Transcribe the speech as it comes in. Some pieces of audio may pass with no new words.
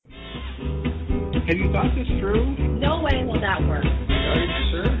Have you thought this through? No way will that work. Are you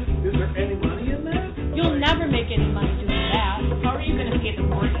sure? Is there any money in that? You'll never make any money doing that. How are you going to pay the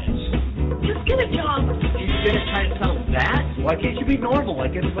mortgage? Just get a job. You're going to try and sell that? Why can't you be normal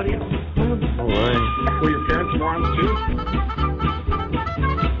like anybody else? Oh, boy. Were your parents morons too?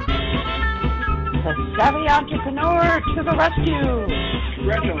 The savvy entrepreneur to the rescue.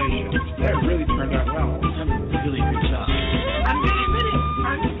 Congratulations. That really turned out well. Really good job. I'm going to admit it.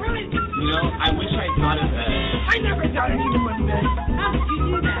 I'm surprised. You know, I wish I'd thought of that. I never thought anyone would bet. How did you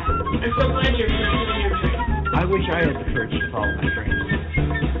do that? I'm so glad you're pursuing your dream. I wish I had the courage to follow my dreams.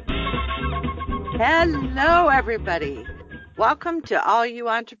 Hello, everybody. Welcome to all you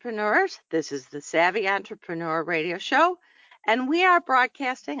entrepreneurs. This is the Savvy Entrepreneur Radio Show, and we are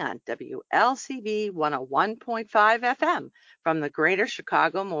broadcasting on WLCB 101.5 FM from the greater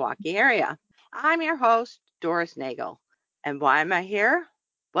Chicago, Milwaukee area. I'm your host, Doris Nagel. And why am I here?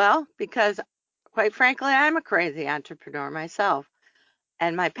 Well, because quite frankly, I'm a crazy entrepreneur myself,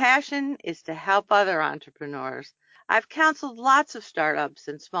 and my passion is to help other entrepreneurs. I've counseled lots of startups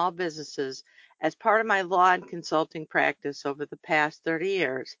and small businesses as part of my law and consulting practice over the past 30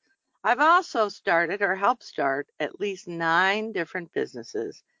 years. I've also started or helped start at least 9 different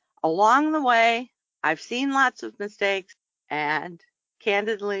businesses. Along the way, I've seen lots of mistakes, and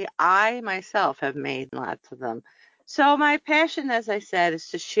candidly, I myself have made lots of them. So my passion, as I said, is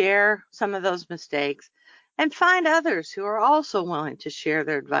to share some of those mistakes and find others who are also willing to share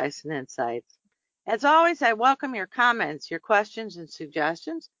their advice and insights. As always, I welcome your comments, your questions, and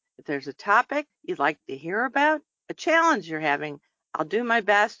suggestions. If there's a topic you'd like to hear about, a challenge you're having, I'll do my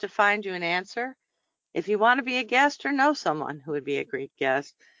best to find you an answer. If you want to be a guest or know someone who would be a great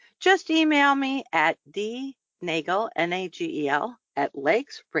guest, just email me at dnagel, N-A-G-E-L, at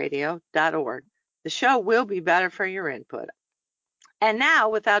lakesradio.org. The show will be better for your input. And now,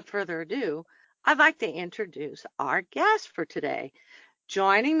 without further ado, I'd like to introduce our guest for today.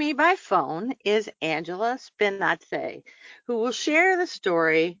 Joining me by phone is Angela Spinazze, who will share the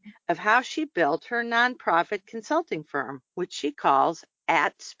story of how she built her nonprofit consulting firm, which she calls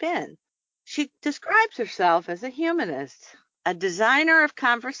ATSPIN. She describes herself as a humanist, a designer of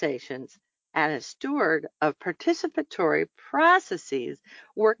conversations, and a steward of participatory processes,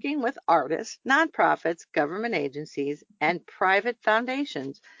 working with artists, nonprofits, government agencies, and private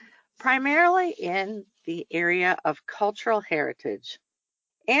foundations, primarily in the area of cultural heritage.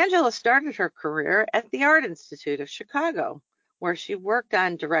 Angela started her career at the Art Institute of Chicago, where she worked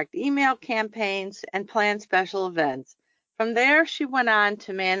on direct email campaigns and planned special events. From there, she went on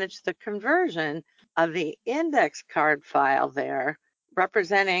to manage the conversion of the index card file there,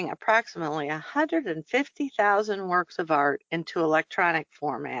 representing approximately 150,000 works of art into electronic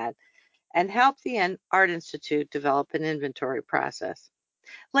format, and helped the Art Institute develop an inventory process.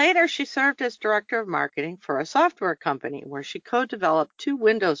 Later, she served as director of marketing for a software company where she co-developed 2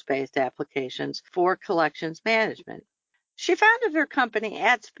 Windows-based applications for collections management. She founded her company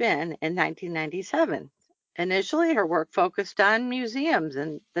ATSPIN in 1997. Initially, her work focused on museums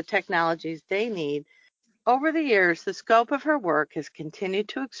and the technologies they need. Over the years, the scope of her work has continued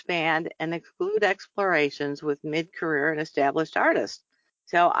to expand and include explorations with mid-career and established artists.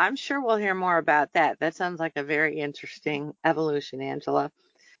 So I'm sure we'll hear more about that. That sounds like a very interesting evolution, Angela.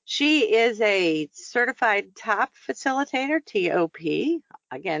 She is a certified top facilitator, TOP.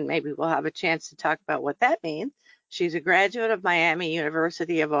 Again, maybe we'll have a chance to talk about what that means. She's a graduate of Miami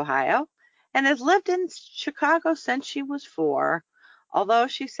University of Ohio and has lived in Chicago since she was 4, although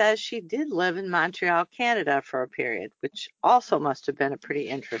she says she did live in Montreal, Canada for a period, which also must have been a pretty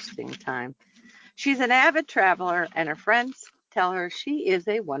interesting time. She's an avid traveler, and her friends tell her she is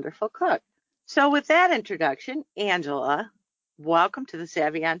a wonderful cook. So with that introduction, Angela, welcome to the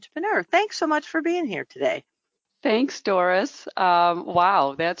Savvy Entrepreneur. Thanks so much for being here today. Thanks, Doris.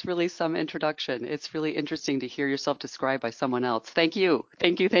 Wow, that's really some introduction. It's really interesting to hear yourself described by someone else. Thank you.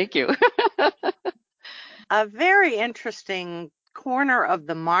 Thank you. Thank you. A very interesting corner of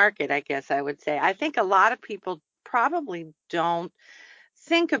the market, I guess I would say. I think a lot of people probably don't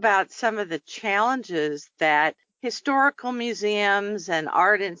think about some of the challenges that historical museums and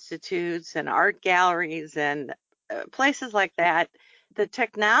art institutes and art galleries and places like that, the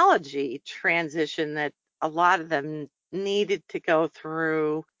technology transition that a lot of them needed to go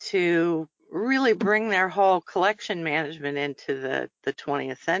through to really bring their whole collection management into the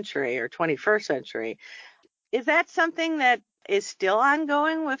 20th century or 21st century. Is that something that is still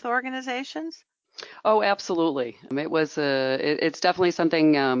ongoing with organizations? Oh, absolutely. It's definitely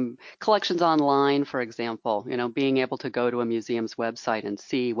something, collections online, for example, being able to go to a museum's website and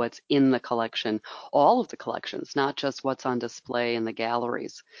see what's in the collection, all of the collections, not just what's on display in the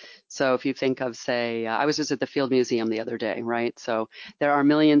galleries. So if you think of, say, I was just at the Field Museum the other day, right? So there are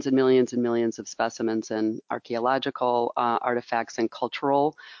millions and millions and millions of specimens and archaeological artifacts and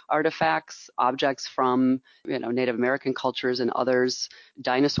cultural artifacts, objects from, Native American cultures and others,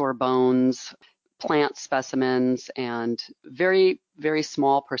 dinosaur bones, plant specimens, and very, very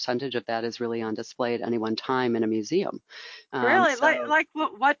small percentage of that is really on display at any one time in a museum. Really? So Like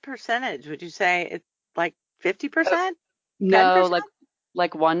what percentage would you say? It's like uh, 50%? no, 10%?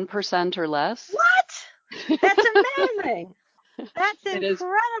 like 1% or less. What? That's amazing. That's It is,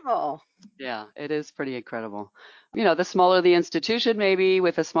 incredible. yeah, it is pretty incredible. The smaller the institution, maybe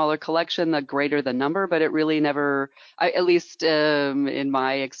with a smaller collection, the greater the number, but it really never, at least in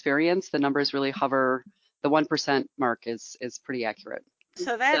my experience, the numbers really hover. The 1% mark is pretty accurate.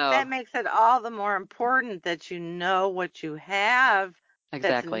 So that So makes it all the more important that you know what you have that's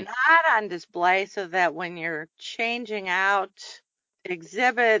exactly. not on display so that when you're changing out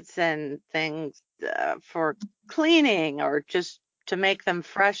exhibits and things for cleaning or just to make them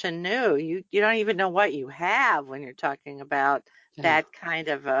fresh and new, you don't even know what you have when you're talking about Yeah. that kind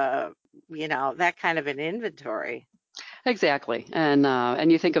of that kind of an inventory. Exactly.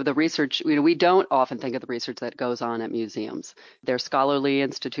 And you think of the research, we don't often think of the research that goes on at museums. They're scholarly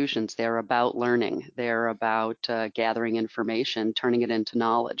institutions. They're about learning. They're about gathering information, turning it into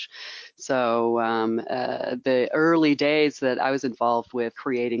knowledge. So the early days that I was involved with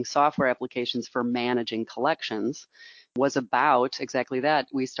creating software applications for managing collections was about exactly that.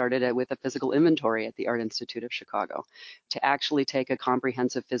 We started it with a physical inventory at the Art Institute of Chicago to actually take a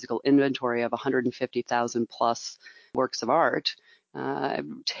comprehensive physical inventory of 150,000 plus works of art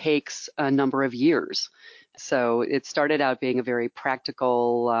takes a number of years. So it started out being a very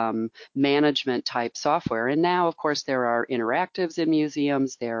practical management type software. And now, of course, there are interactives in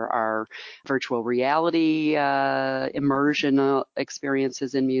museums. There are virtual reality immersion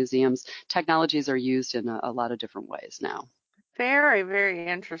experiences in museums. Technologies are used in a lot of different ways now. Very, very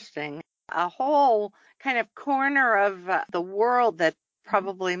interesting. A whole kind of corner of the world that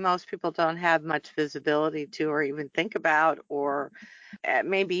probably most people don't have much visibility to or even think about or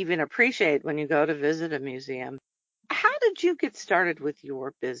maybe even appreciate when you go to visit a museum. How did you get started with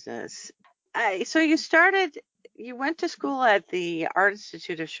your business? So you went to school at the Art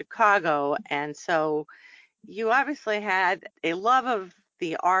Institute of Chicago, and so you obviously had a love of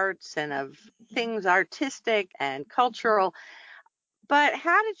the arts and of things artistic and cultural. But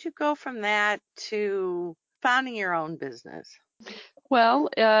how did you go from that to founding your own business? Well,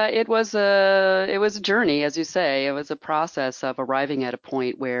 it was a journey, as you say. It was a process of arriving at a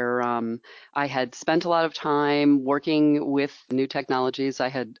point where I had spent a lot of time working with new technologies. I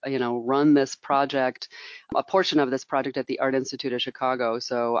had, run this project, a portion of this project at the Art Institute of Chicago.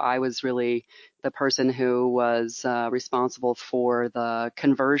 So I was really the person who was responsible for the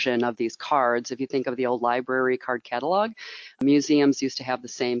conversion of these cards. If you think of the old library card catalog, museums used to have the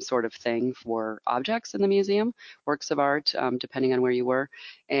same sort of thing for objects in the museum, works of art, depending on where you were.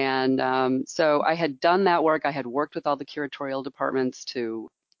 And so I had done that work. I had worked with all the curatorial departments to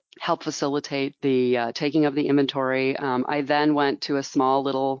help facilitate the taking of the inventory. I then went to a small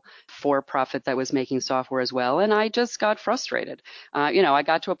little for-profit that was making software as well, and I just got frustrated. I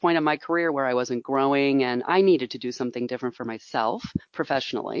got to a point in my career where I wasn't growing, and I needed to do something different for myself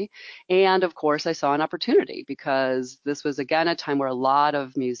professionally. And of course, I saw an opportunity because this was again a time where a lot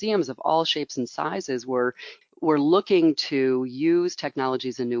of museums of all shapes and sizes were looking to use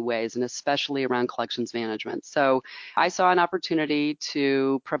technologies in new ways, and especially around collections management. So I saw an opportunity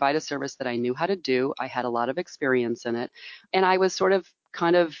to provide a service that I knew how to do. I had a lot of experience in it, and I was sort of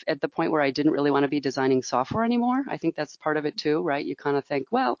kind of at the point where I didn't really want to be designing software anymore. I think that's part of it too, right? You kind of think,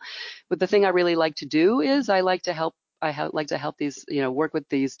 well, but the thing I really like to do is I like to help. Like to help these, work with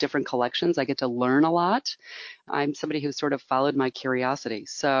these different collections. I get to learn a lot. I'm somebody who sort of followed my curiosity.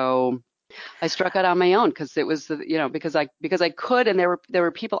 So I struck out on my own because it was, because I could, and there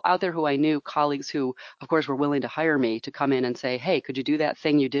were people out there who I knew, colleagues who, of course, were willing to hire me to come in and say, hey, could you do that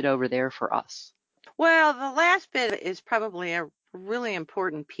thing you did over there for us? Well, the last bit is probably a really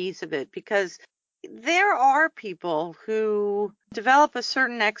important piece of it because there are people who develop a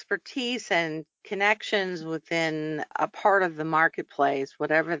certain expertise and connections within a part of the marketplace,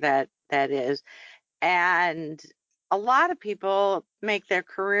 whatever that is. And a lot of people make their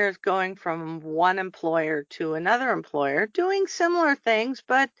careers going from one employer to another employer, doing similar things,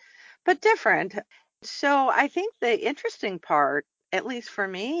 but different. So I think the interesting part, at least for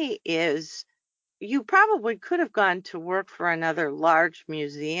me, is you probably could have gone to work for another large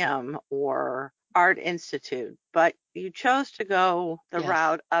museum or art institute, but you chose to go the Yes.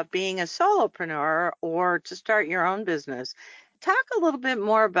 route of being a solopreneur or to start your own business. Talk a little bit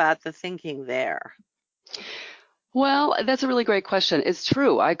more about the thinking there. Well, that's a really great question. It's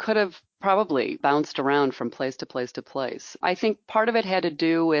true. I could have probably bounced around from place to place to place. I think part of it had to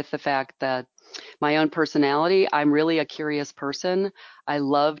do with the fact that my own personality, I'm really a curious person. I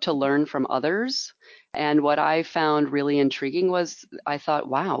love to learn from others. And what I found really intriguing was I thought,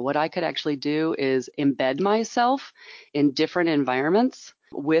 wow, what I could actually do is embed myself in different environments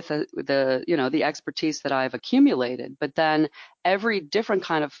with the expertise that I've accumulated. But then every different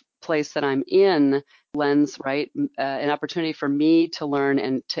kind of place that I'm in lends, right, an opportunity for me to learn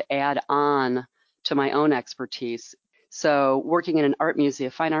and to add on to my own expertise. So working in an art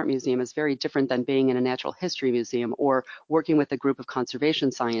museum, fine art museum, is very different than being in a natural history museum or working with a group of conservation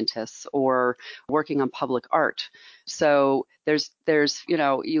scientists or working on public art. So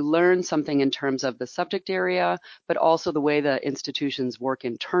you learn something in terms of the subject area, but also the way the institutions work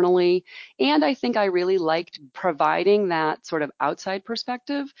internally. And I think I really liked providing that sort of outside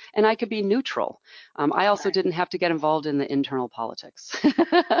perspective, and I could be neutral. I also didn't have to get involved in the internal politics.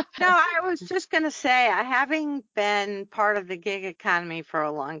 No, I was just going to say, having been part of the gig economy for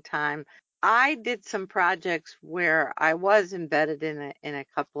a long time, I did some projects where I was embedded in a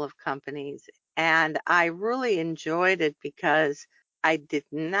couple of companies, and I really enjoyed it because I did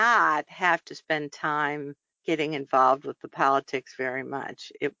not have to spend time getting involved with the politics very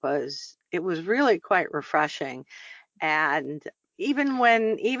much. It was really quite refreshing. And even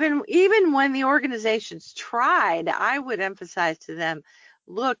when the organizations tried, I would emphasize to them,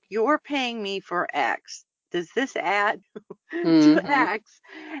 look, you're paying me for X. Does this add to Hmm. X?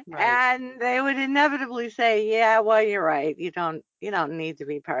 Right. And they would inevitably say, yeah, well, you're right. You don't need to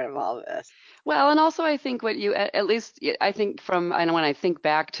be part of all of this. Well, and also I think at least I think I know when I think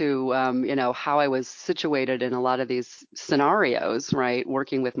back to, how I was situated in a lot of these scenarios, right,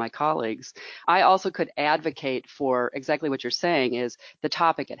 working with my colleagues, I also could advocate for exactly what you're saying is the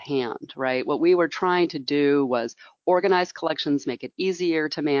topic at hand, right? What we were trying to do was organize collections, make it easier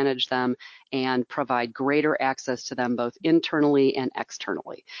to manage them, and provide greater access to them both internally and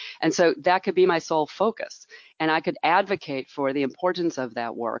externally. And so that could be my sole focus. And I could advocate for the importance of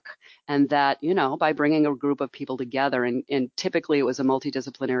that work and that, by bringing a group of people together, and typically it was a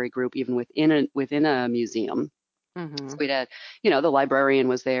multidisciplinary group even within a museum. So Hmm. we'd had, the librarian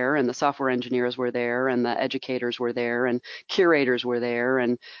was there, and the software engineers were there, and the educators were there, and curators were there,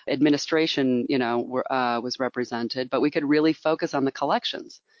 and administration, was represented. But we could really focus on the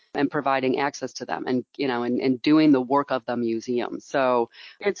collections and providing access to them, and doing the work of the museum. So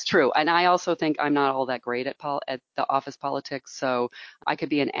it's true, and I also think I'm not all that great at the office politics, so I could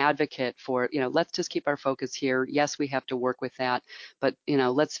be an advocate for, let's just keep our focus here. Yes, we have to work with that, but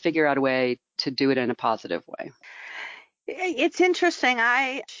let's figure out a way to do it in a positive way. It's interesting.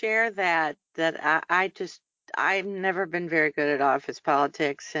 I share that I've never been very good at office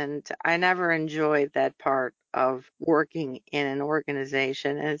politics, and I never enjoyed that part of working in an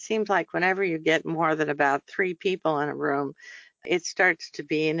organization. And it seems like whenever you get more than about three people in a room, it starts to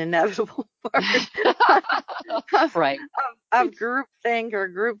be an inevitable part of, Right. of group think or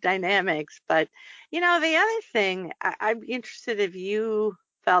group dynamics. But, the other thing I'd be interested if you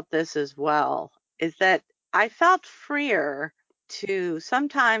felt this as well, is that I felt freer to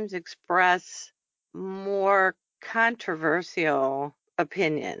sometimes express more controversial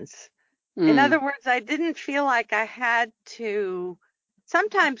opinions. In Mm. other words, I didn't feel like I had to.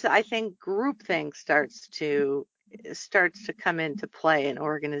 Sometimes I think groupthink starts to come into play in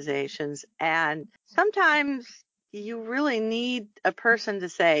organizations, and sometimes you really need a person to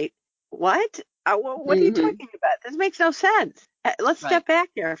say, "What? What are you Hmm. talking about? This makes no sense. Let's Right. step back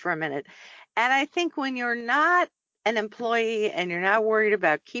here for a minute." And I think when you're not an employee and you're not worried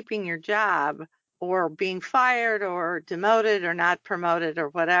about keeping your job or being fired or demoted or not promoted or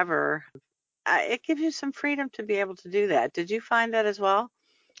whatever, it gives you some freedom to be able to do that. Did you find that as well?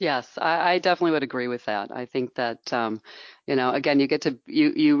 Yes, I definitely would agree with that. I think that, again,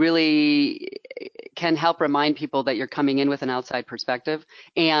 you really can help remind people that you're coming in with an outside perspective,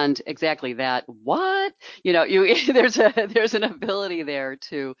 and exactly that. What, there's an ability there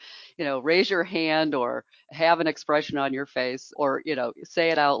to, raise your hand or have an expression on your face, or say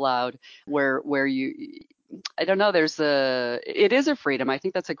it out loud, where I don't know. It is a freedom. I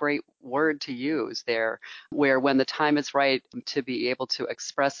think that's a great word to use there, where when the time is right to be able to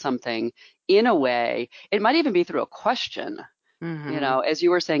express something in a way, it might even be through a question, As you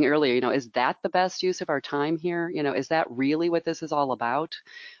were saying earlier, is that the best use of our time here? Is that really what this is all about?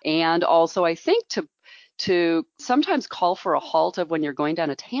 And also, I think to sometimes call for a halt of when you're going down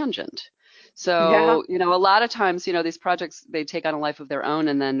a tangent. Yeah, So, a lot of times, these projects, they take on a life of their own,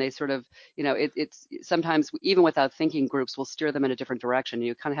 and then they sort of, it's sometimes even without thinking, groups will steer them in a different direction.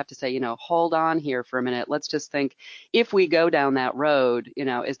 You kind of have to say, hold on here for a minute. Let's just think, if we go down that road,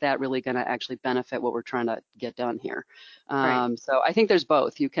 is that really going to actually benefit what we're trying to get done here? right. So I think there's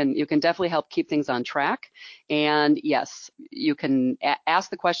both. You can definitely help keep things on track, and yes, you can ask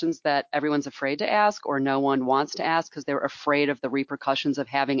the questions that everyone's afraid to ask or no one wants to ask because they're afraid of the repercussions of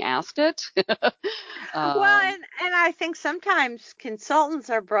having asked it. Well, um, and I think sometimes consultants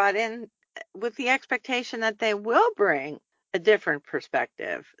are brought in with the expectation that they will bring a different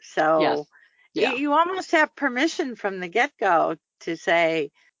perspective. yes. So Yeah. you almost have permission from the get-go to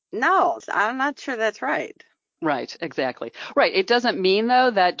say, no, I'm not sure that's right. Right, exactly. Right. It doesn't mean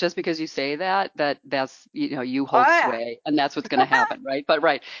though that just because you say that's you Oh, hold yeah, sway and that's what's going to happen, right? But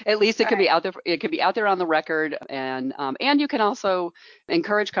right, at least it can be right, out there. It can be out there on the record, and you can also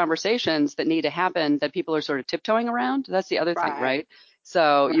encourage conversations that need to happen that people are sort of tiptoeing around. That's the other thing, right, right?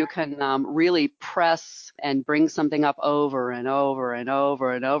 So right, you can really press and bring something up over and over and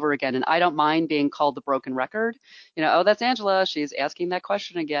over and over again. And I don't mind being called the broken record. Oh, that's Angela. She's asking that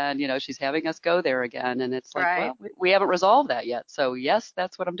question again. She's having us go there again. And it's like, right. well, we haven't resolved that yet. So yes,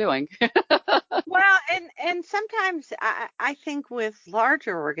 that's what I'm doing. Well, and sometimes I think with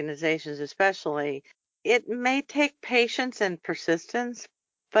larger organizations especially, it may take patience and persistence,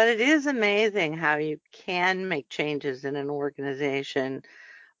 but it is amazing how you can make changes in an organization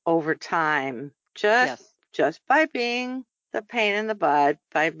over time Yes, just by being the pain in the butt,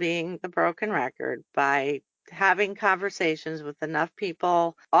 by being the broken record, by having conversations with enough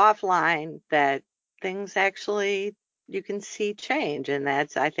people offline that things actually you can see change. And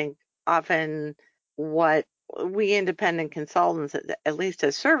that's, I think, often what we independent consultants, at least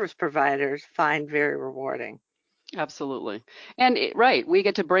as service providers, find very rewarding. absolutely. And right, we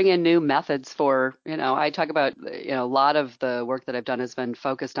get to bring in new methods for, I talk about, a lot of the work that I've done has been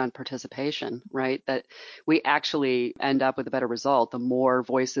focused on participation, right? That we actually end up with a better result the more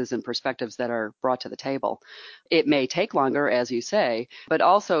voices and perspectives that are brought to the table. It may take longer, as you say, but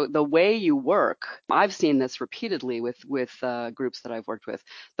also the way you work. I've seen this repeatedly with groups that I've worked with.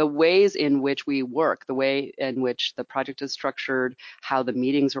 The ways in which we work, the way in which the project is structured, how the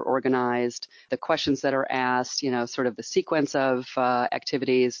meetings are organized, the questions that are asked, sort of the sequence of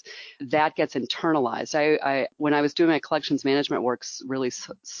activities, that gets internalized. When I was doing my collections management works, really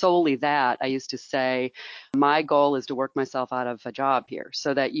solely that, I used to say, my goal is to work myself out of a job here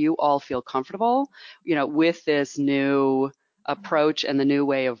so that you all feel comfortable, with this new approach and the new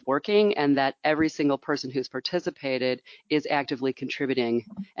way of working, and that every single person who's participated is actively contributing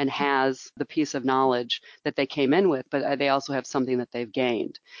and has the piece of knowledge that they came in with, but they also have something that they've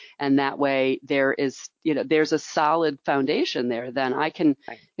gained. And that way there's a solid foundation there. Then I can,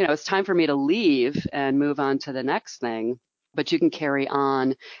 Right. it's time for me to leave and move on to the next thing, but you can carry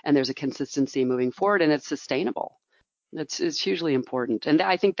on and there's a consistency moving forward and it's sustainable. It's hugely important. And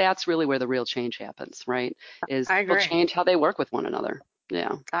I think that's really where the real change happens, right? Is I people agree. change how they work with one another.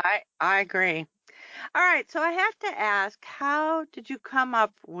 Yeah. I agree. All right, so I have to ask, how did you come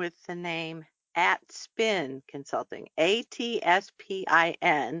up with the name ATSPIN Consulting?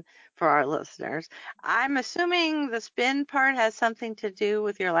 ATSPIN for our listeners. I'm assuming the spin part has something to do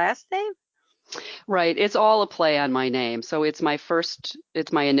with your last name? Right. It's all a play on my name. So it's my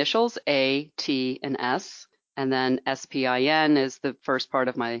initials, A, T, and S. And then SPIN is the first part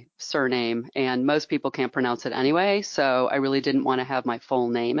of my surname. And most people can't pronounce it anyway. So I really didn't want to have my full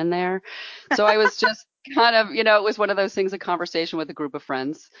name in there. So I was just kind of, it was one of those things, a conversation with a group of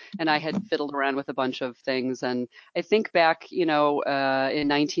friends. And I had fiddled around with a bunch of things. And I think back, in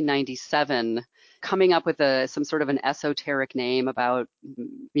 1997, coming up with some sort of an esoteric name about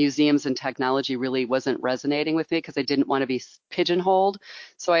museums and technology really wasn't resonating with me because I didn't want to be pigeonholed.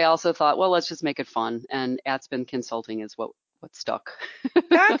 So I also thought, well, let's just make it fun. And ATSPIN Consulting is what stuck.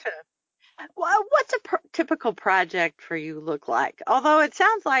 Gotcha. Well, what's a typical project for you look like? Although it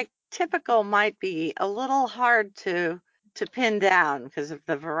sounds like typical might be a little hard to pin down because of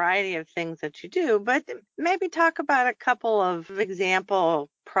the variety of things that you do, but maybe talk about a couple of example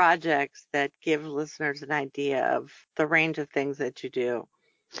projects that give listeners an idea of the range of things that you do.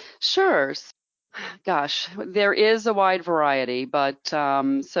 Sure. Gosh, there is a wide variety, but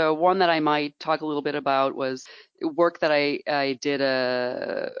so one that I might talk a little bit about was work that I did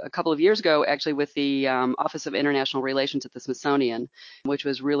a couple of years ago, actually, with the Office of International Relations at the Smithsonian, which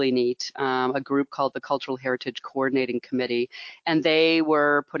was really neat. A group called the Cultural Heritage Coordinating Committee, and they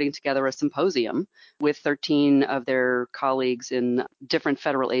were putting together a symposium with 13 of their colleagues in different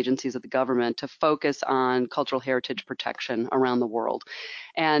federal agencies of the government to focus on cultural heritage protection around the world.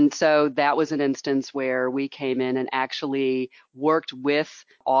 And so that was an instance where we came in and actually worked with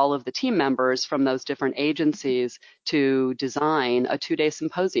all of the team members from those different agencies to design a 2-day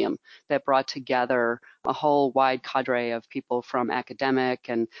symposium that brought together a whole wide cadre of people from academic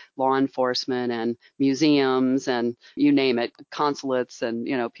and law enforcement and museums and you name it, consulates and,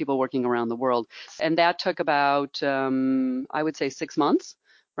 people working around the world. And that took about, I would say, 6 months.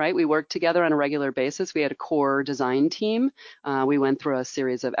 Right? We worked together on a regular basis. We had a core design team. We went through a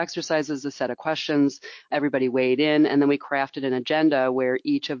series of exercises, a set of questions. Everybody weighed in, and then we crafted an agenda where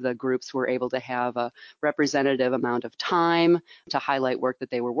each of the groups were able to have a representative amount of time to highlight work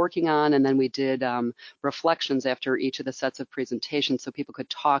that they were working on. And then we did reflections after each of the sets of presentations so people could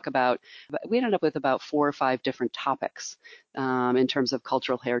talk about. We ended up with about 4 or 5 different topics in terms of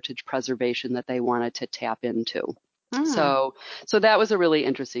cultural heritage preservation that they wanted to tap into. So that was a really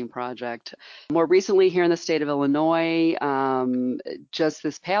interesting project. More recently here in the state of Illinois, just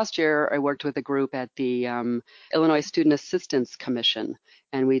this past year, I worked with a group at the Illinois Student Assistance Commission,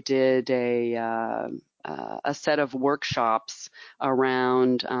 and we did a set of workshops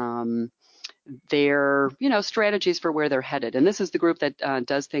around their, strategies for where they're headed. And this is the group that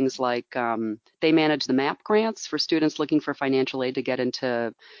does things like they manage the MAP grants for students looking for financial aid to get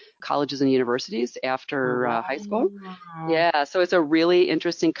into colleges and universities after high school. Yeah, so it's a really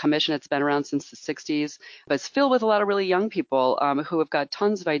interesting commission. It's been around since the 60s, but it's filled with a lot of really young people who have got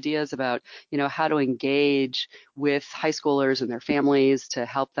tons of ideas about, how to engage with high schoolers and their families to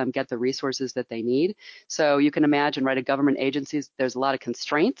help them get the resources that they need. So you can imagine, right, at government agencies, there's a lot of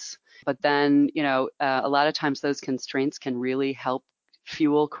constraints, but then, a lot of times those constraints can really help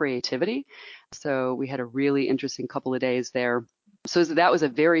fuel creativity. So we had a really interesting couple of days there. So that was a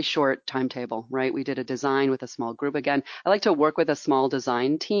very short timetable, right? We did a design with a small group. Again, I like to work with a small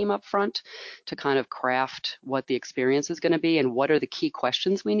design team up front to kind of craft what the experience is going to be and what are the key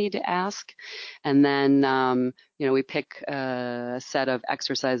questions we need to ask. And then, we pick a set of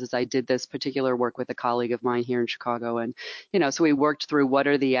exercises. I did this particular work with a colleague of mine here in Chicago. And, so we worked through what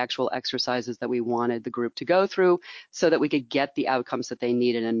are the actual exercises that we wanted the group to go through so that we could get the outcomes that they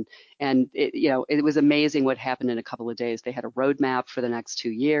needed. And it, it was amazing what happened in a couple of days. They had a roadmap for the next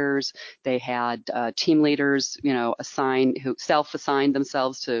 2 years. They had team leaders, who self-assigned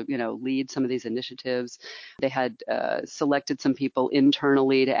themselves to, lead some of these initiatives. They had selected some people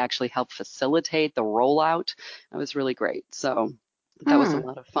internally to actually help facilitate the rollout. That was really great. So that was a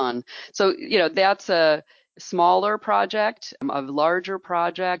lot of fun. So, that's a smaller project, a larger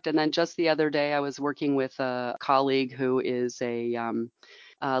project. And then just the other day, I was working with a colleague who is a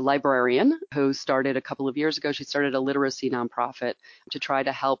librarian who started a couple of years ago. She started a literacy nonprofit to try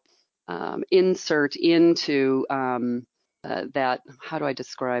to help insert into that, how do I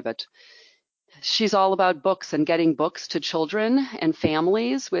describe it? She's all about books and getting books to children and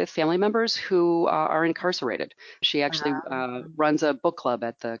families with family members who are incarcerated. She actually runs a book club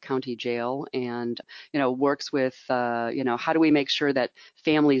at the county jail and, works with, how do we make sure that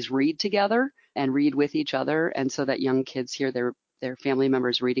families read together and read with each other, and so that young kids hear their family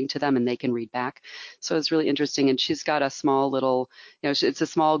members reading to them and they can read back. So it's really interesting. And she's got a small little, it's a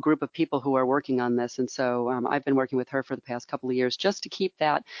small group of people who are working on this. And so I've been working with her for the past couple of years just to keep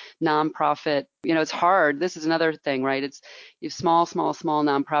that nonprofit. It's hard. This is another thing, right? It's small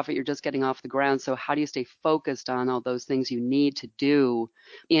nonprofit. You're just getting off the ground. So how do you stay focused on all those things you need to do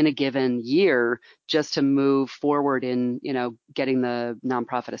in a given year just to move forward in, getting the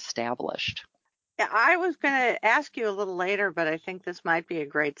nonprofit established? I was going to ask you a little later, but I think this might be a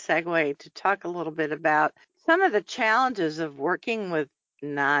great segue to talk a little bit about some of the challenges of working with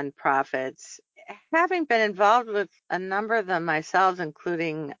nonprofits. Having been involved with a number of them myself,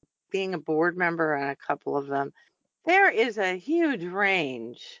 including being a board member on a couple of them, there is a huge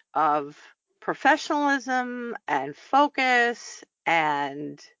range of professionalism and focus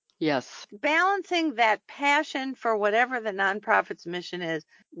and Yes. balancing that passion for whatever the nonprofit's mission is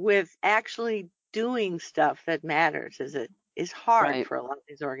with actually doing stuff that matters is hard Right. for a lot of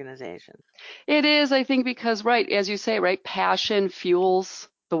these organizations. It is, I think, because, right, as you say, right, passion fuels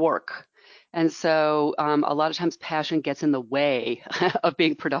the work. And so a lot of times passion gets in the way of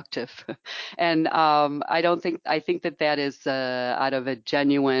being productive. And I think that is out of a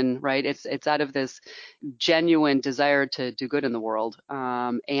genuine, right, it's out of this genuine desire to do good in the world.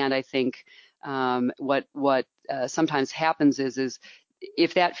 And I think what sometimes happens is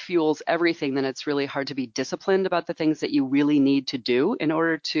if that fuels everything, then it's really hard to be disciplined about the things that you really need to do in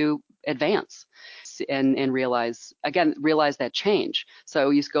order to advance and realize that change.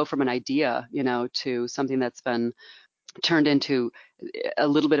 So you go from an idea, to something that's been turned into a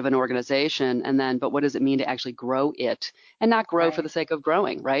little bit of an organization, and then, but what does it mean to actually grow it, and not grow for the Right. sake of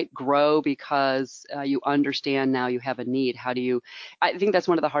growing, right? Grow because you understand now you have a need. I think that's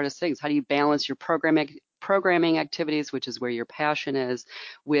one of the hardest things. How do you balance your programming activities, which is where your passion is,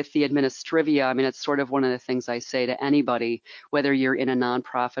 with the administrivia? I mean, it's sort of one of the things I say to anybody, whether you're in a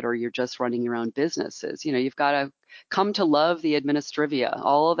nonprofit or you're just running your own businesses. You've got to come to love the administrivia,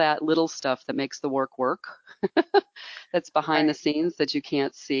 all of that little stuff that makes the work that's behind the Right. scenes that you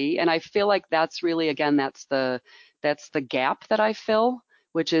can't see. And I feel like that's really, again, that's the gap that I fill,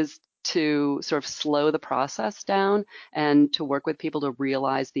 which is to sort of slow the process down and to work with people to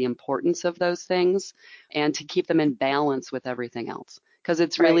realize the importance of those things and to keep them in balance with everything else. Because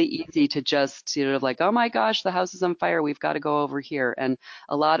it's Right. really easy to just, like, oh my gosh, the house is on fire, we've got to go over here. And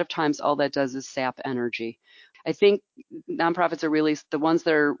a lot of times all that does is sap energy. I think nonprofits are really the ones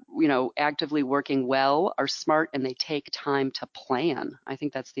that are, actively working well are smart and they take time to plan. I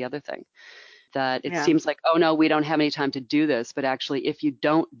think that's the other thing, that it Yeah. seems like, oh no, we don't have any time to do this. But actually, if you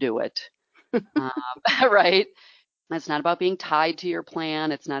don't do it, um, right, it's not about being tied to your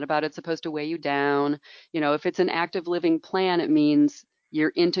plan. It's not about it's supposed to weigh you down. If it's an active living plan, it means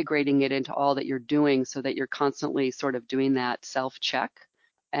you're integrating it into all that you're doing so that you're constantly sort of doing that self-check.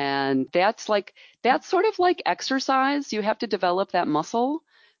 And that's sort of like exercise. You have to develop that muscle,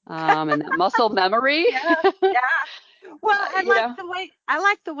 and that muscle memory. Yeah. Yeah. Well, You know, I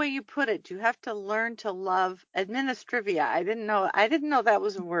like the way you put it. You have to learn to love administrivia. I didn't know that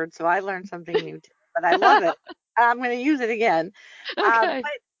was a word, so I learned something new too. But I love it. I'm going to use it again. okay,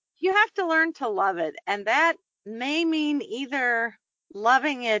 But you have to learn to love it, and that may mean either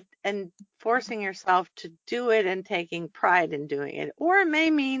loving it and forcing yourself to do it and taking pride in doing it, or it may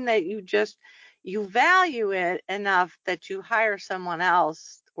mean that you value it enough that you hire someone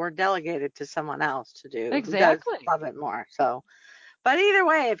else or delegate it to someone else to do who does exactly. love it more. So, but either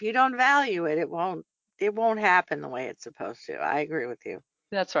way, if you don't value it, it won't happen the way it's supposed to. I agree with you.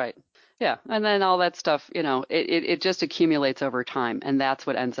 That's right. Yeah. And then all that stuff, it just accumulates over time. And that's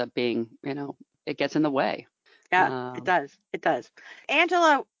what ends up being, it gets in the way. Yeah, it Um, does. It does.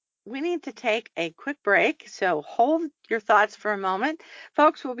 Angela, we need to take a quick break, so hold your thoughts for a moment.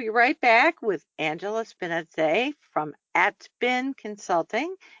 Folks, we'll be right back with Angela Spinazze from ATSPIN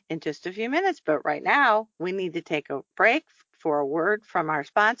Consulting in just a few minutes. But right now, we need to take a break for a word from our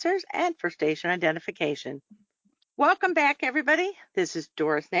sponsors and for station identification. Welcome back, everybody. This is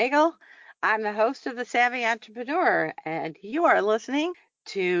Doris Nagel. I'm the host of The Savvy Entrepreneur, and you are listening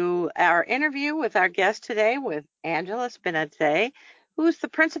to our interview with our guest today with Angela Spinazze, who's the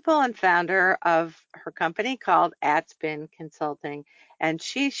principal and founder of her company called ATSPIN Consulting. And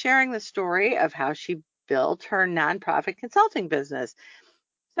she's sharing the story of how she built her nonprofit consulting business.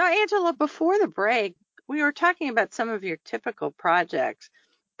 So, Angela, before the break, we were talking about some of your typical projects,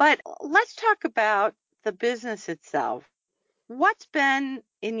 but let's talk about the business itself. What's been,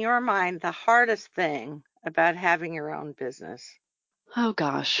 in your mind, the hardest thing about having your own business? oh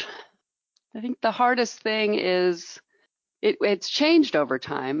gosh. I think the hardest thing is it's changed over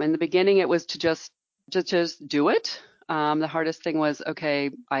time. In the beginning, it was to just do it. The hardest thing was,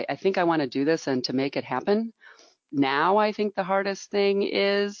 okay, I think I want to do this and to make it happen. Now I think the hardest thing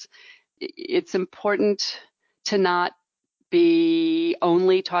is it's important to not be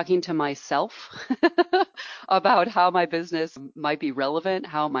only talking to myself about how my business might be relevant,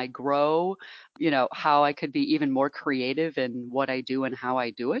 how it might grow, how I could be even more creative in what I do and how I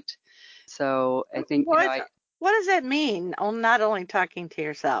do it. So I think, What does that mean? Not only talking to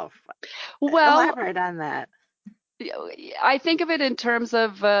yourself. well, Elaborate on that. I think of it in terms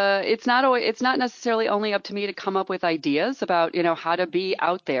of it's not necessarily only up to me to come up with ideas about how to be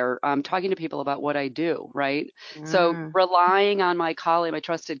out there talking to people about what I do, right? So Mm, relying on my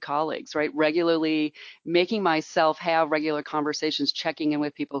trusted colleagues, right? Regularly making myself have regular conversations, checking in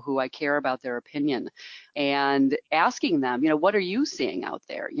with people who I care about their opinion, and asking them, what are you seeing out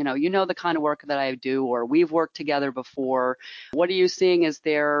there? The kind of work that I do, or we've worked together before. What are you seeing? Is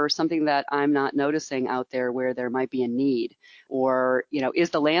there something that I'm not noticing out there where there might be a need? Or, is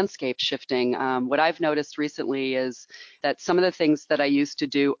the landscape shifting? What I've noticed recently is that some of the things that I used to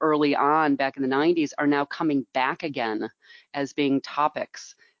do early on back in the 90s are now coming back again as being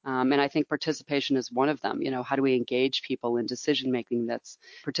topics. And I think participation is one of them. How do we engage people in decision making that's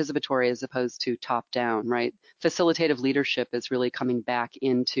participatory as opposed to top down, right? Facilitative leadership is really coming back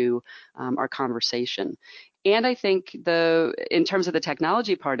into our conversation. And I think in terms of the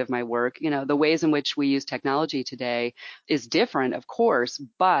technology part of my work, the ways in which we use technology today is different, of course,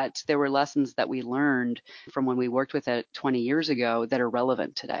 but there were lessons that we learned from when we worked with it 20 years ago that are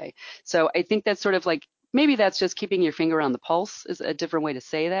relevant today. So I think that's sort of like, maybe that's just keeping your finger on the pulse is a different way to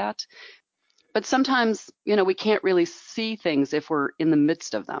say that. But sometimes, we can't really see things if we're in the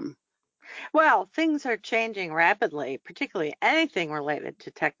midst of them. Well, things are changing rapidly, particularly anything related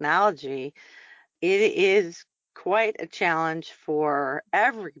to technology. It is quite a challenge for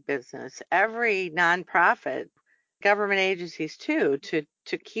every business, every nonprofit, government agencies too,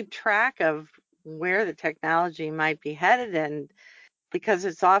 to keep track of where the technology might be headed, and because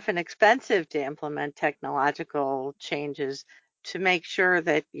it's often expensive to implement technological changes, to make sure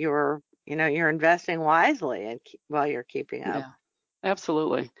that you're investing wisely and while you're keeping up. Yeah.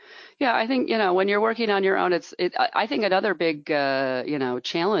 Absolutely. Yeah, I think, when you're working on your own, I think another big,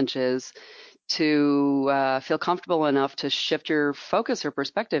 challenge is to feel comfortable enough to shift your focus or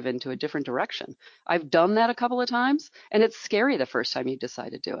perspective into a different direction. I've done that a couple of times, and it's scary the first time you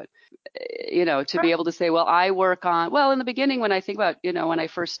decide to do it. To be able to say, well, in the beginning, when I think about, when I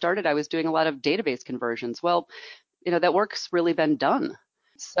first started, I was doing a lot of database conversions. Well, that work's really been done.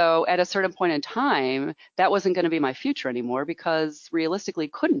 So at a certain point in time, that wasn't going to be my future anymore because realistically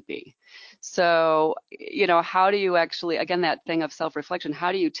couldn't be. So, how do you actually, again, that thing of self-reflection,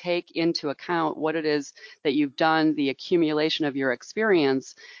 how do you take into account what it is that you've done, the accumulation of your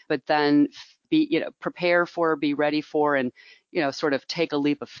experience, but then prepare for, be ready for, and sort of take a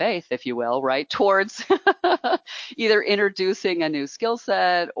leap of faith, if you will, right, towards either introducing a new skill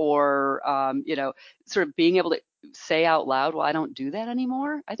set or, sort of being able to say out loud, well, I don't do that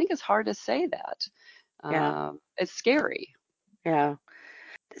anymore. I think it's hard to say that. Yeah. It's scary. Yeah.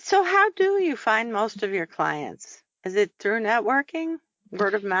 So how do you find most of your clients? Is it through networking,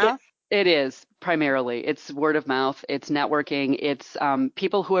 word of It, mouth? it is primarily. It's word of mouth. It's networking. It's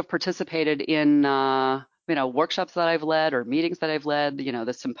people who have participated in workshops that I've led or meetings that I've led.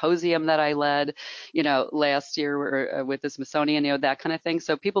 The symposium that I led, last year with the Smithsonian, that kind of thing.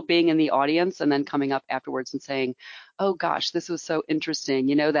 So people being in the audience and then coming up afterwards and saying, "Oh gosh, this was so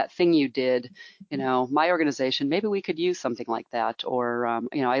interesting. That thing you did. My organization, maybe we could use something like that." Or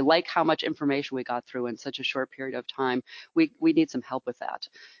I like how much information we got through in such a short period of time. We need some help with that.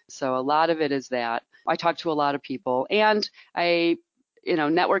 So a lot of it is that. I talk to a lot of people, and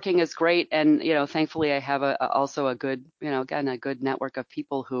networking is great. And, thankfully I have also a good, again, a good network of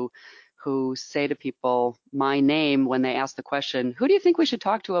people who say to people my name when they ask the question, who do you think we should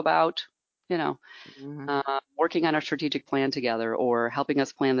talk to about, working on our strategic plan together or helping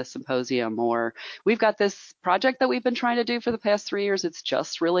us plan this symposium, or we've got this project that we've been trying to do for the past 3 years. It's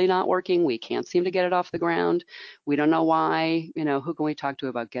just really not working. We can't seem to get it off the ground. We don't know why. Who can we talk to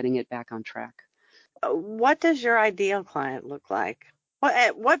about getting it back on track? What does your ideal client look like?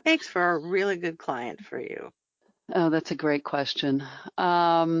 What makes for a really good client for you? Oh, that's a great question.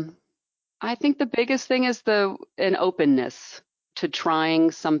 I think the biggest thing is an openness to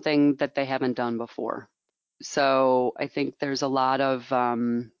trying something that they haven't done before. So I think there's a lot of,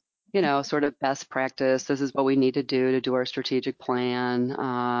 sort of best practice. This is what we need to do our strategic plan.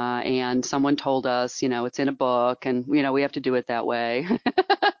 And someone told us, it's in a book, and we have to do it that way.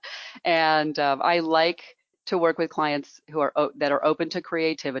 And I like to work with clients that are open to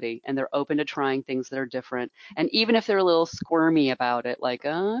creativity, and they're open to trying things that are different. And even if they're a little squirmy about it, like,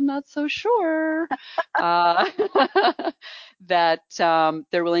 I'm not so sure, uh, that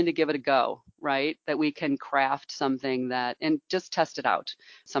they're willing to give it a go, right? That we can craft something and just test it out.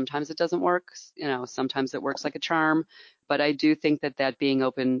 Sometimes it doesn't work, sometimes it works like a charm. But I do think that being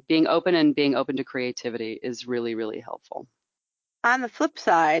open and being open to creativity is really, really helpful. On the flip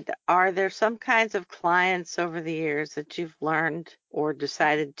side, are there some kinds of clients over the years that you've learned or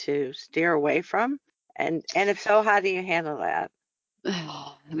decided to steer away from? And if so, how do you handle that?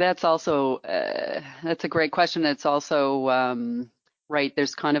 That's a great question. It's also right.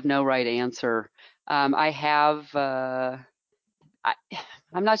 There's kind of no right answer. I'm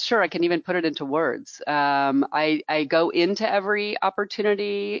not sure I can even put it into words. I go into every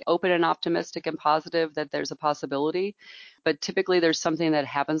opportunity open and optimistic and positive that there's a possibility, but typically there's something that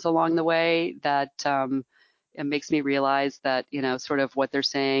happens along the way that it makes me realize that, sort of what they're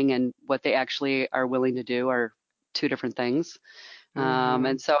saying and what they actually are willing to do are two different things.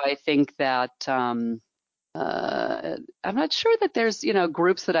 And so I think that I'm not sure that there's,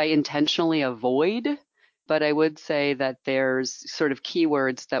 groups that I intentionally avoid, But I would say that there's sort of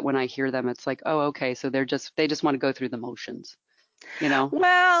keywords that when I hear them, it's like, oh, okay, so they just want to go through the motions, you know?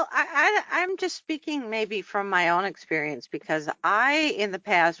 Well, I'm just speaking maybe from my own experience because in the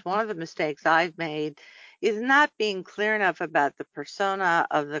past, one of the mistakes I've made is not being clear enough about the persona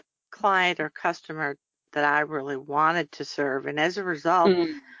of the client or customer that I really wanted to serve. And as a result,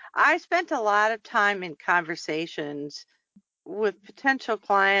 Mm, I spent a lot of time in conversations with potential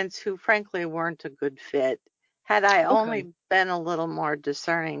clients who frankly weren't a good fit had I okay. only been a little more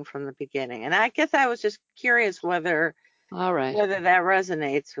discerning from the beginning. And I guess I was just curious All right. whether that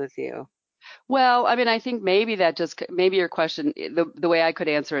resonates with you. Well, I mean, I think maybe that just maybe your question, the way I could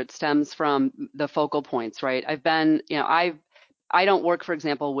answer it stems from the focal points, right? I've been, I don't work, for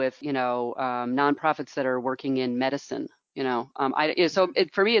example, with, nonprofits that are working in medicine,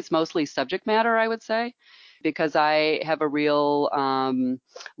 for me, it's mostly subject matter, I would say, because I have a real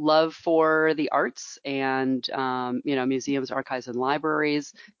love for the arts and, museums, archives, and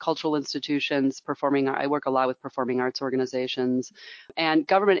libraries, cultural institutions, I work a lot with performing arts organizations and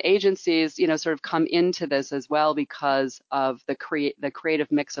government agencies, sort of come into this as well because of the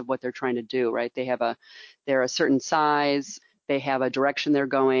creative mix of what they're trying to do, right? They're a certain size, they have a direction they're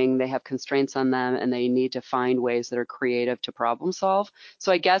going, they have constraints on them, and they need to find ways that are creative to problem solve.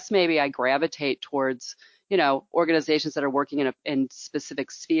 So I guess maybe I gravitate towards, organizations that are working in specific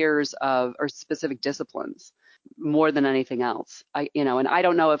spheres or specific disciplines more than anything else. And I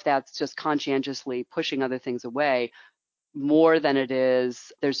don't know if that's just conscientiously pushing other things away more than it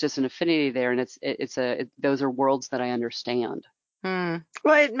is there's just an affinity there, and those are worlds that I understand. Well,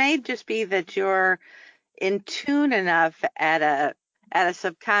 it may just be that you're in tune enough at a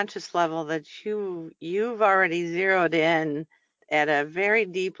subconscious level that you've already zeroed in at a very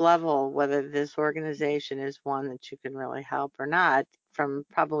deep level whether this organization is one that you can really help or not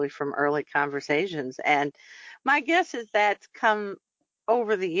probably from early conversations. And my guess is that's come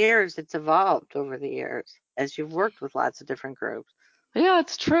over the years, it's evolved over the years as you've worked with lots of different groups. Yeah,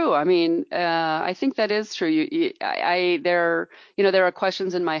 it's true. I mean, I think that is true. There are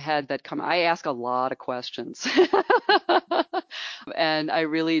questions in my head that come. I ask a lot of questions, and I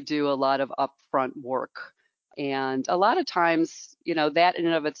really do a lot of upfront work. And a lot of times, that in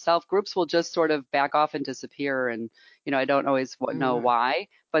and of itself, groups will just sort of back off and disappear. And, I don't always know Mm. why,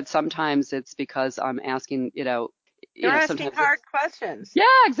 but sometimes it's because I'm asking, You're asking sometimes hard it's, questions. yeah,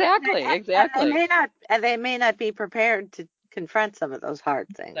 exactly, And exactly. they may not be prepared to confront some of those hard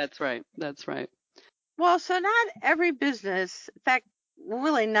things. That's right. That's right. Well, so not every business, in fact,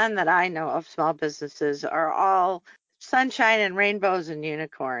 really none that I know of, small businesses are all sunshine and rainbows and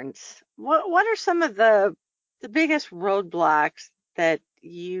unicorns. What are some of the biggest roadblocks that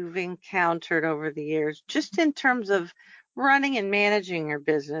you've encountered over the years, just in terms of running and managing your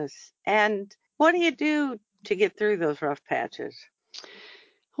business? And what do you do to get through those rough patches?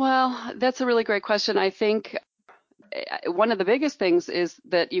 Well, that's a really great question. I think one of the biggest things is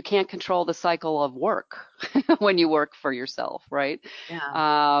that you can't control the cycle of work when you work for yourself, right?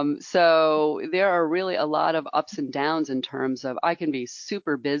 Yeah. So there are really a lot of ups and downs in terms of I can be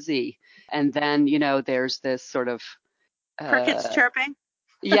super busy, and then, there's this sort of Crickets uh, chirping?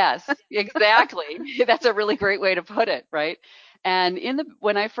 yes, exactly. That's a really great way to put it, right? And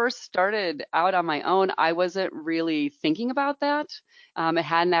when I first started out on my own, I wasn't really thinking about that. It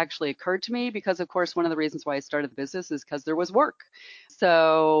hadn't actually occurred to me because, of course, one of the reasons why I started the business is because there was work.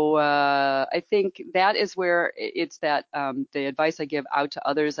 So I think that is where it's that the advice I give out to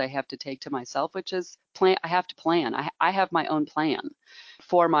others I have to take to myself, which is plan. I have to plan. I have my own plan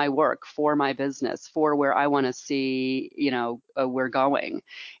for my work, for my business, for where I want to see, we're going.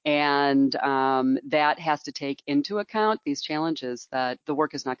 And that has to take into account these challenges that the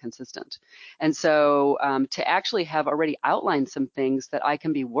work is not consistent. And so to actually have already outlined some things that I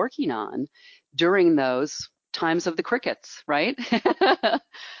can be working on during those times of the crickets, right?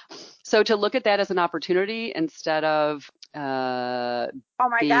 So to look at that as an opportunity instead of Oh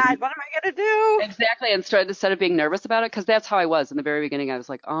my being God, what am I going to do? exactly, instead of being nervous about it, because that's how I was in the very beginning. I was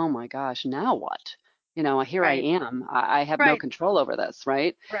like, oh my gosh, now what? Here I Right, am. I have no right, control over this,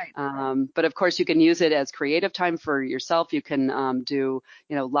 right? right. But of course, you can use it as creative time for yourself. You can do,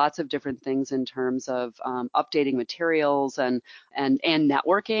 lots of different things in terms of updating materials and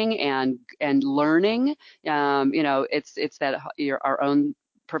networking and learning. It's that our own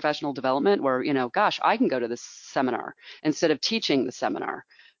professional development where, gosh, I can go to this seminar instead of teaching the seminar.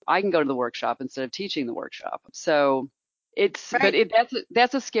 I can go to the workshop instead of teaching the workshop. So Right. it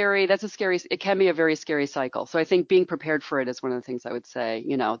can be a very scary cycle. So I think being prepared for it is one of the things I would say,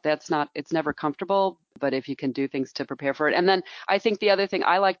 it's never comfortable, but if you can do things to prepare for it. And then I think the other thing,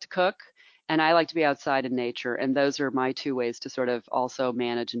 I like to cook. And I like to be outside in nature. And those are my two ways to sort of also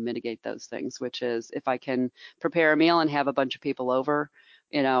manage and mitigate those things, which is if I can prepare a meal and have a bunch of people over,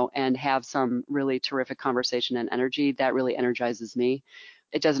 and have some really terrific conversation and energy, that really energizes me.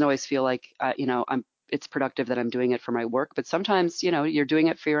 It doesn't always feel like, it's productive that I'm doing it for my work, but sometimes, you're doing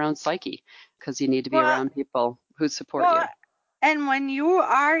it for your own psyche because you need to be Well, around people who support well, you. and when you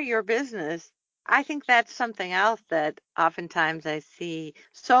are your business, I think that's something else that oftentimes I see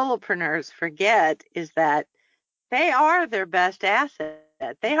solopreneurs forget is that they are their best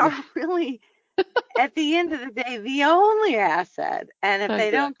asset. They Yeah, are really, at the end of the day, the only asset. And if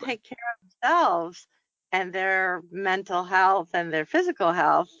they don't exactly. take care of themselves and their mental health and their physical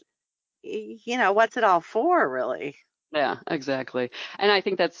health, what's it all for, really? Yeah, exactly. And I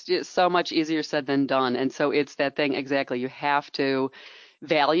think that's just so much easier said than done. And so it's that thing exactly. You have to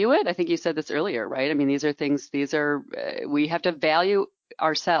value it. I think you said this earlier, right? I mean, we have to value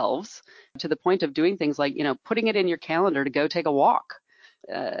ourselves to the point of doing things like, putting it in your calendar to go take a walk.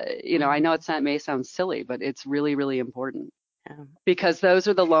 I know Mhm. it may sound silly, but it's really, really important. Yeah. Because those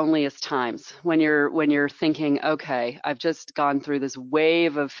are the loneliest times when you're thinking, okay, I've just gone through this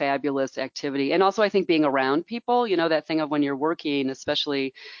wave of fabulous activity. And also I think being around people, that thing of when you're working,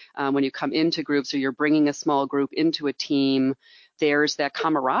 especially when you come into groups or you're bringing a small group into a team, there's that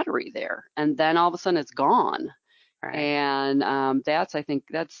camaraderie there, and then all of a sudden it's gone. Right. And I think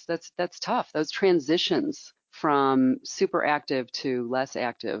that's tough. Those transitions from super active to less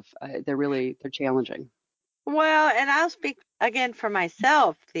active, they're challenging. Well, and I'll speak again for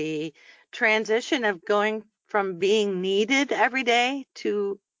myself. The transition of going from being needed every day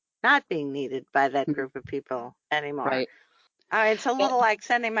to not being needed by that Mhm. group of people anymore. Right. It's a little like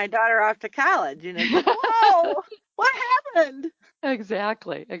sending my daughter off to college. It's like, whoa, what happened?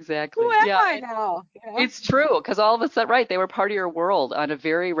 Exactly, Who exactly. am Yeah, I now? it's true because all of a sudden, right, they were part of your world on a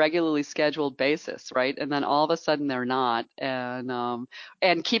very regularly scheduled basis, right? And then all of a sudden they're not,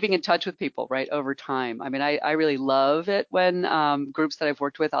 and keeping in touch with people, right, over time. I mean, I really love it when groups that I've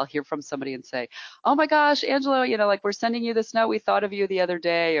worked with, I'll hear from somebody and say, "Oh my gosh, Angela, like we're sending you this note. We thought of you the other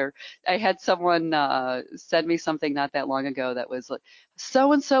day." Or I had someone send me something not that long ago that was like,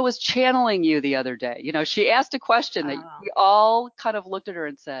 "So and so was channeling you the other day." She asked a question that Oh, we all kind of looked at her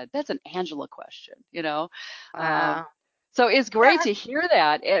and said, "That's an Angela question. Um, wow. so it's great Yeah, to hear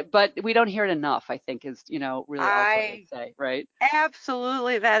that, but we don't hear it enough, I think is, really also what I would I say, right?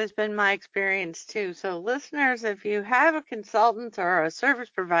 absolutely, that has been my experience too. So, listeners, if you have a consultant or a service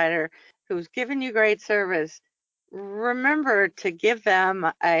provider who's given you great service, remember to give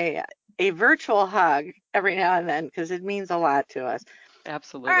them a virtual hug every now and then because it means a lot to us.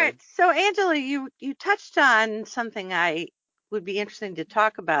 All right, Absolutely. so Angela, you touched on something I would be interesting to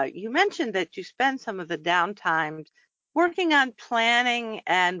talk about. You mentioned that you spend some of the downtime working on planning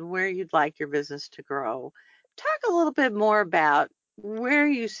and where you'd like your business to grow. Talk a little bit more about where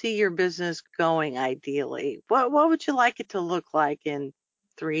you see your business going ideally. What would you like it to look like in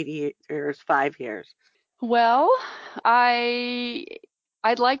 3 years, 5 years? Well, I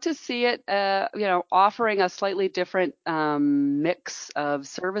I'd like to see it, offering a slightly different mix of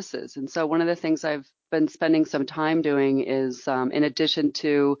services. And so one of the things I've been spending some time doing is, in addition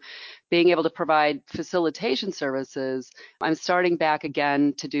to being able to provide facilitation services, I'm starting back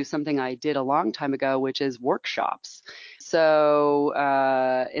again to do something I did a long time ago, which is workshops. So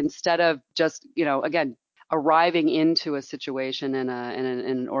instead of just, again, arriving into a situation in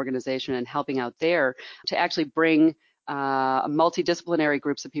an organization and helping out there, to actually bring multidisciplinary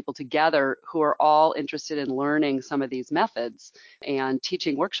groups of people together who are all interested in learning some of these methods and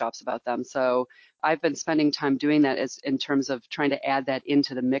teaching workshops about them. So I've been spending time doing that as in terms of trying to add that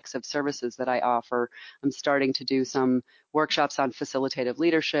into the mix of services that I offer. I'm starting to do some workshops on facilitative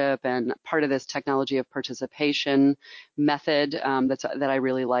leadership and part of this technology of participation method, that I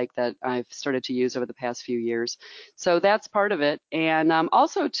really like, that I've started to use over the past few years. So that's part of it. And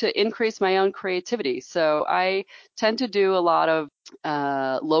also to increase my own creativity. So I tend to do a lot of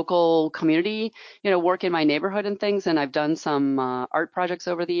local community, work in my neighborhood and things. And I've done some art projects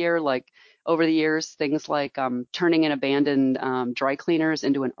over the years, things like turning an abandoned dry cleaners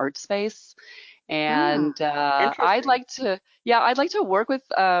into an art space. Hmm, And interesting. I'd like to work with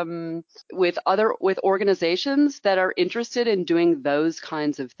organizations that are interested in doing those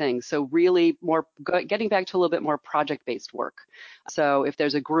kinds of things. So really getting back to a little bit more project-based work. So if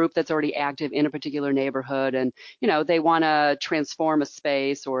there's a group that's already active in a particular neighborhood and, they want to transform a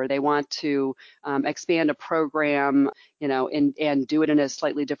space or they want to expand a program, and do it in a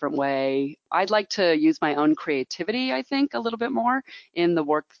slightly different way. I'd like to use my own creativity, I think, a little bit more in the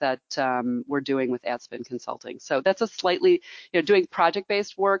work that we're doing with ATSPIN Consulting. So that's a slightly, doing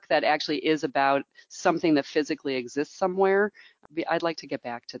project-based work that actually is about something that physically exists somewhere. I'd like to get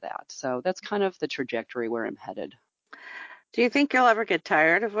back to that. So that's kind of the trajectory where I'm headed. Do you think you'll ever get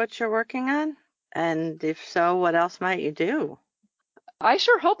tired of what you're working on? And if so, what else might you do? I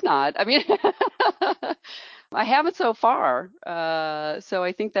sure hope not. I mean, I haven't so far. So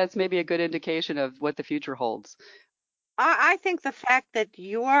I think that's maybe a good indication of what the future holds. I think the fact that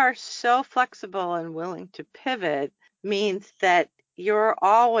you are so flexible and willing to pivot means that you're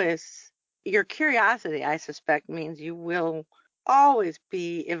always, your curiosity, I suspect, means you will always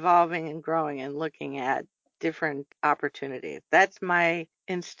be evolving and growing and looking at different opportunities. That's my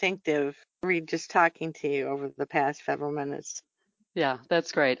instinctive read just talking to you over the past several minutes. Yeah,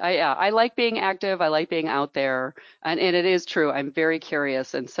 that's great. I like being active. I like being out there, and it is true. I'm very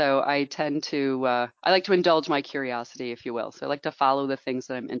curious, and so I tend to I like to indulge my curiosity, if you will. So I like to follow the things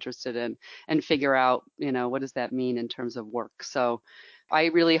that I'm interested in and figure out, what does that mean in terms of work. So I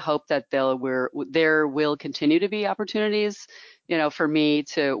really hope that there will continue to be opportunities, for me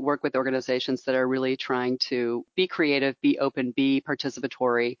to work with organizations that are really trying to be creative, be open, be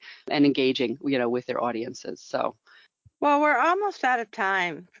participatory, and engaging, with their audiences. So. Well, we're almost out of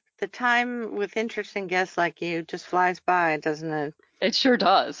time. The time with interesting guests like you just flies by, doesn't it? It sure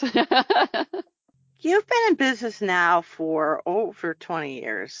does. You've been in business now for over 20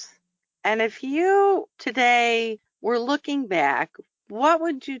 years. And if you today were looking back, what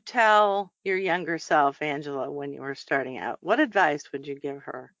would you tell your younger self, Angela, when you were starting out? What advice would you give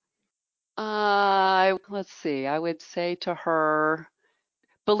her? Let's see. I would say to her,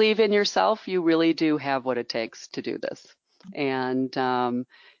 believe in yourself. You really do have what it takes to do this. And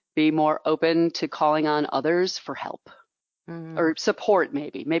be more open to calling on others for help. Or support,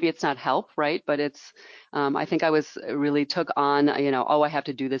 maybe. Maybe it's not help, right? But I think I really took on, I have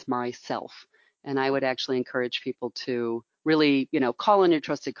to do this myself. And I would actually encourage people to really, call on your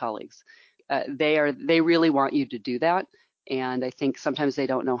trusted colleagues. They really want you to do that. And I think sometimes they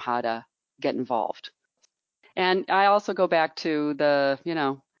don't know how to get involved. And I also go back to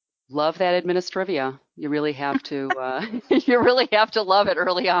love that administrivia. You really have to, you really have to love it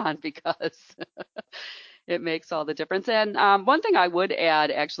early on because it makes all the difference. And one thing I would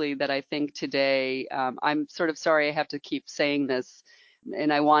add, actually, that I think today, I'm sort of sorry I have to keep saying this,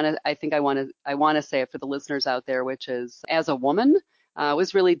 and I want to say it for the listeners out there, which is, as a woman, it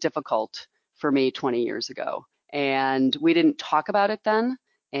was really difficult for me 20 years ago, and we didn't talk about it then.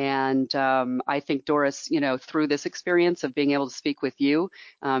 And I think, Doris, through this experience of being able to speak with you,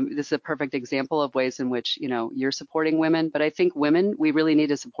 this is a perfect example of ways in which, you're supporting women. But I think women, we really need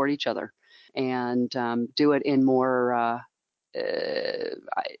to support each other and do it in more,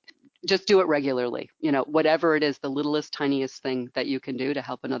 just do it regularly. Whatever it is, the littlest, tiniest thing that you can do to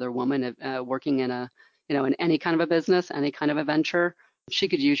help another woman working in in any kind of a business, any kind of a venture, she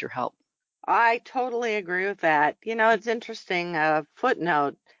could use your help. I totally agree with that. It's interesting, a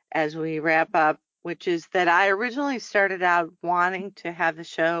footnote as we wrap up, which is that I originally started out wanting to have the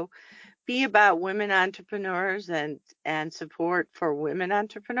show be about women entrepreneurs and support for women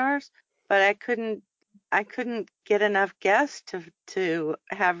entrepreneurs, but I couldn't get enough guests to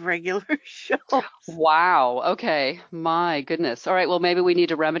have regular shows. Wow. Okay. My goodness. All right. Well, maybe we need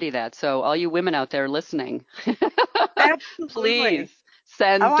to remedy that. So all you women out there listening, please Absolutely. I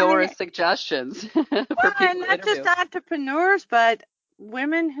send want to Doris hear, suggestions for well, and people to not just interview. entrepreneurs, but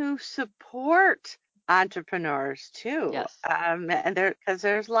women who support entrepreneurs too. Yes. And because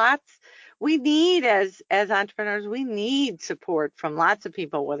there's lots we need as entrepreneurs, we need support from lots of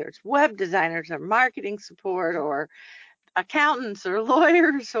people, whether it's web designers or marketing support or accountants or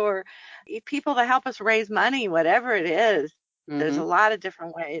lawyers or people to help us raise money, whatever it is. There's Hmm. a lot of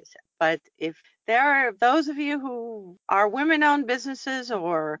different ways. But if there are those of you who are women owned businesses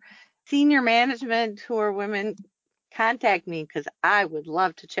or senior management who are women, contact me because I would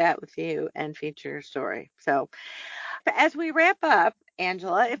love to chat with you and feature your story. So as we wrap up,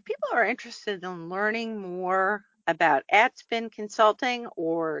 Angela, if people are interested in learning more about ATSPIN Consulting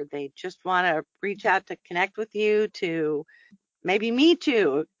or they just want to reach out to connect with you to maybe meet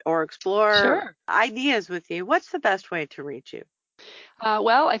you or explore Sure. ideas with you, what's the best way to reach you?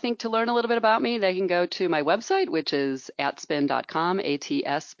 Well, I think to learn a little bit about me, they can go to my website, which is atspin.com,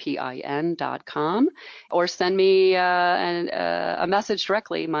 ATSPIN.com, or send me a message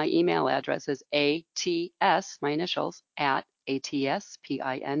directly. My email address is ATS, my initials, at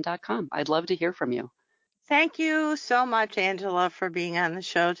ATSPIN.com. I'd love to hear from you. Thank you so much, Angela, for being on the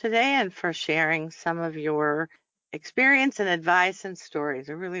show today and for sharing some of your experience and advice and stories.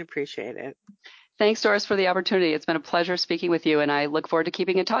 I really appreciate it. Thanks, Doris, for the opportunity. It's been a pleasure speaking with you, and I look forward to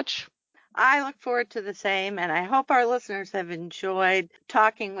keeping in touch. I look forward to the same, and I hope our listeners have enjoyed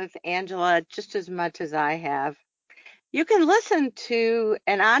talking with Angela just as much as I have. You can listen to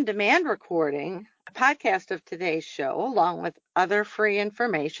an on-demand recording, a podcast of today's show, along with other free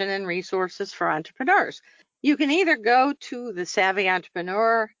information and resources for entrepreneurs. You can either go to the Savvy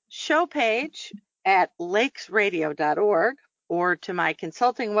Entrepreneur show page at lakesradio.org or to my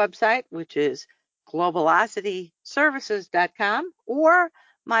consulting website, which is globalocityservices.com, or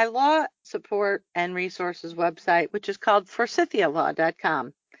my law support and resources website, which is called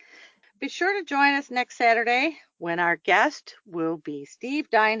forsythialaw.com. Be sure to join us next Saturday when our guest will be Steve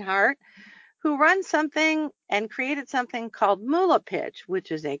Deinhardt, who runs something and created something called Moolah Pitch,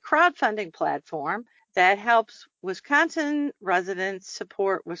 which is a crowdfunding platform that helps Wisconsin residents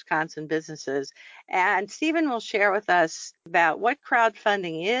support Wisconsin businesses. And Stephen will share with us about what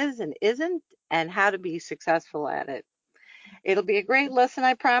crowdfunding is and isn't and how to be successful at it. It'll be a great listen,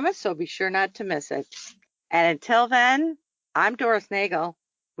 I promise, so be sure not to miss it. And until then, I'm Doris Nagel,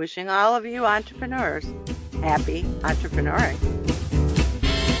 wishing all of you entrepreneurs happy entrepreneuring.